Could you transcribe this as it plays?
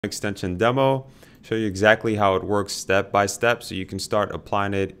extension demo, show you exactly how it works step by step so you can start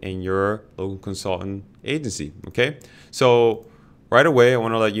applying it in your local consultant agency. Okay, so right away I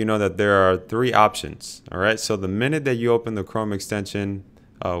want to let you know that there are 3 options. All right, so the minute that you open the Chrome extension,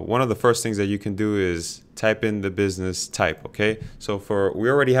 one of the first things that you can do is type in the business type. Okay, so we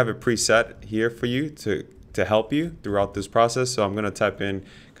already have it preset here for you to help you throughout this process. So I'm going to type in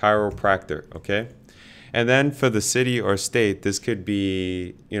chiropractor. Okay, and then for the city or state, this could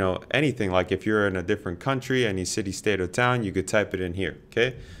be, anything. Like if you're in a different country, any city, state, or town, you could type it in here.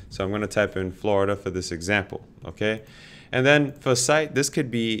 Okay, so I'm going to type in Florida for this example. Okay, and then for site, this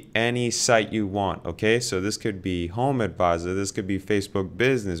could be any site you want. Okay, so this could be Home Advisor, this could be Facebook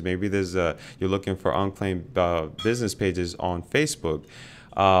Business. Maybe you're looking for unclaimed business pages on Facebook.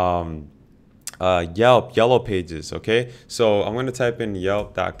 Yelp, Yellow Pages. Okay, so I'm going to type in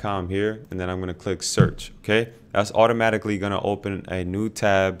yelp.com here, and then I'm going to click search. Okay, that's automatically going to open a new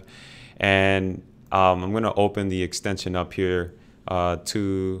tab, and I'm going to open the extension up here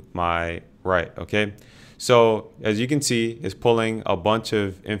to my right. Okay, so as you can see, it's pulling a bunch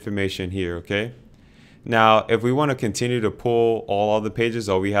of information here. Okay, now if we want to continue to pull all the pages,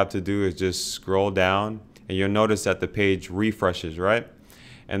 all we have to do is just scroll down, and you'll notice that the page refreshes, right?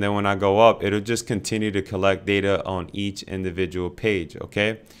 And then when I go up, it'll just continue to collect data on each individual page.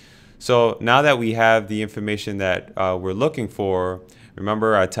 Okay, so now that we have the information that we're looking for,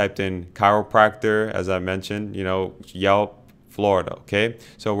 remember I typed in chiropractor, as I mentioned, Yelp, Florida. Okay,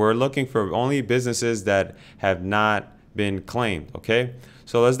 so we're looking for only businesses that have not been claimed. Okay,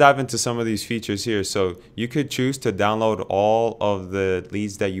 so let's dive into some of these features here. So you could choose to download all of the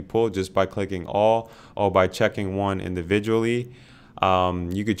leads that you pull just by clicking all, or by checking one individually.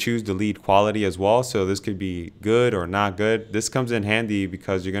 You could choose the lead quality as well. So this could be good or not good. This comes in handy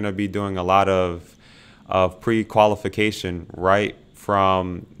because you're going to be doing a lot of pre-qualification right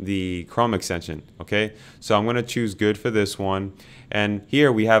from the Chrome extension. Okay, so I'm going to choose good for this one. And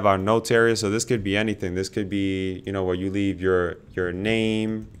here we have our notes area. So this could be anything. This could be, where you leave your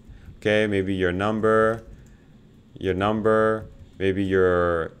name. Okay, maybe your number, maybe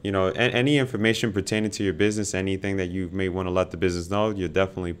your, any information pertaining to your business, anything that you may want to let the business know, you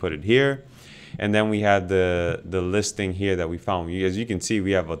definitely put it here. And then we have the listing here that we found. As you can see,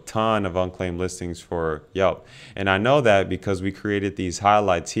 we have a ton of unclaimed listings for Yelp. And I know that because we created these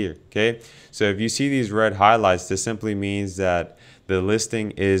highlights here. Okay, so if you see these red highlights, this simply means that the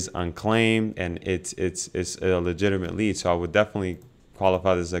listing is unclaimed and it's a legitimate lead. So I would definitely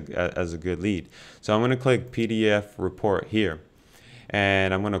qualify this as a good lead. So I'm going to click PDF report here,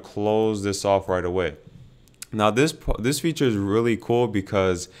 and I'm going to close this off right away. Now this feature is really cool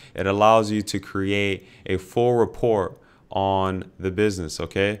because it allows you to create a full report on the business.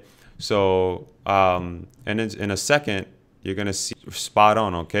 Okay, so and in a second you're going to see spot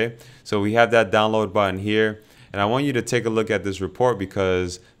on. Okay, so we have that download button here, and I want you to take a look at this report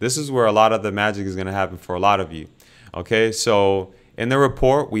because this is where a lot of the magic is going to happen for a lot of you. Okay, so in the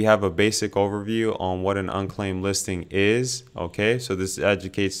report, we have a basic overview on what an unclaimed listing is. Okay, so this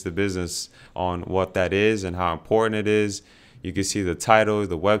educates the business on what that is and how important it is. You can see the title,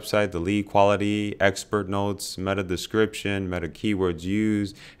 the website, the lead quality, expert notes, meta description, meta keywords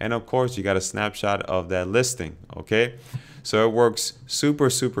used, and of course, you got a snapshot of that listing. Okay, so it works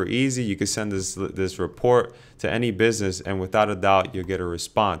super easy. You can send this report to any business, and without a doubt, you'll get a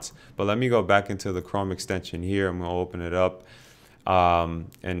response. But let me go back into the Chrome extension here. I'm gonna open it up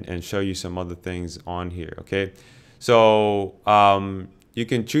and show you some other things on here. Okay, so you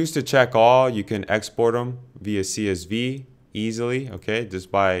can choose to check all. You can export them via CSV easily. Okay,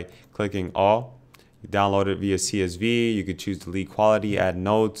 just by clicking all. You download it via CSV. You could choose the lead quality, add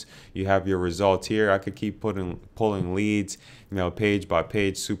notes. You have your results here. I could keep pulling leads, page by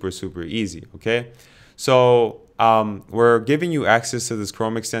page, super easy. Okay, so we're giving you access to this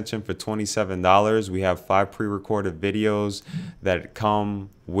Chrome extension for $27. We have 5 pre-recorded videos that come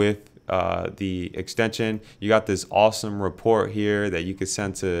with the extension. You got this awesome report here that you could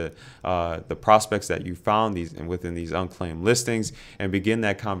send to the prospects that you found within these unclaimed listings, and begin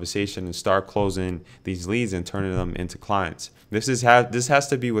that conversation and start closing these leads and turning them into clients. This has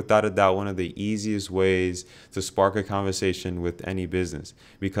to be without a doubt one of the easiest ways to spark a conversation with any business,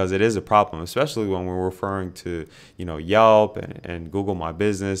 because it is a problem, especially when we're referring to Yelp and Google My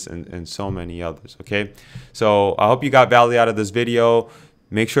Business and so many others. Okay, so I hope you got value out of this video.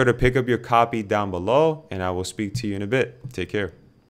 Make sure to pick up your copy down below, and I will speak to you in a bit. Take care.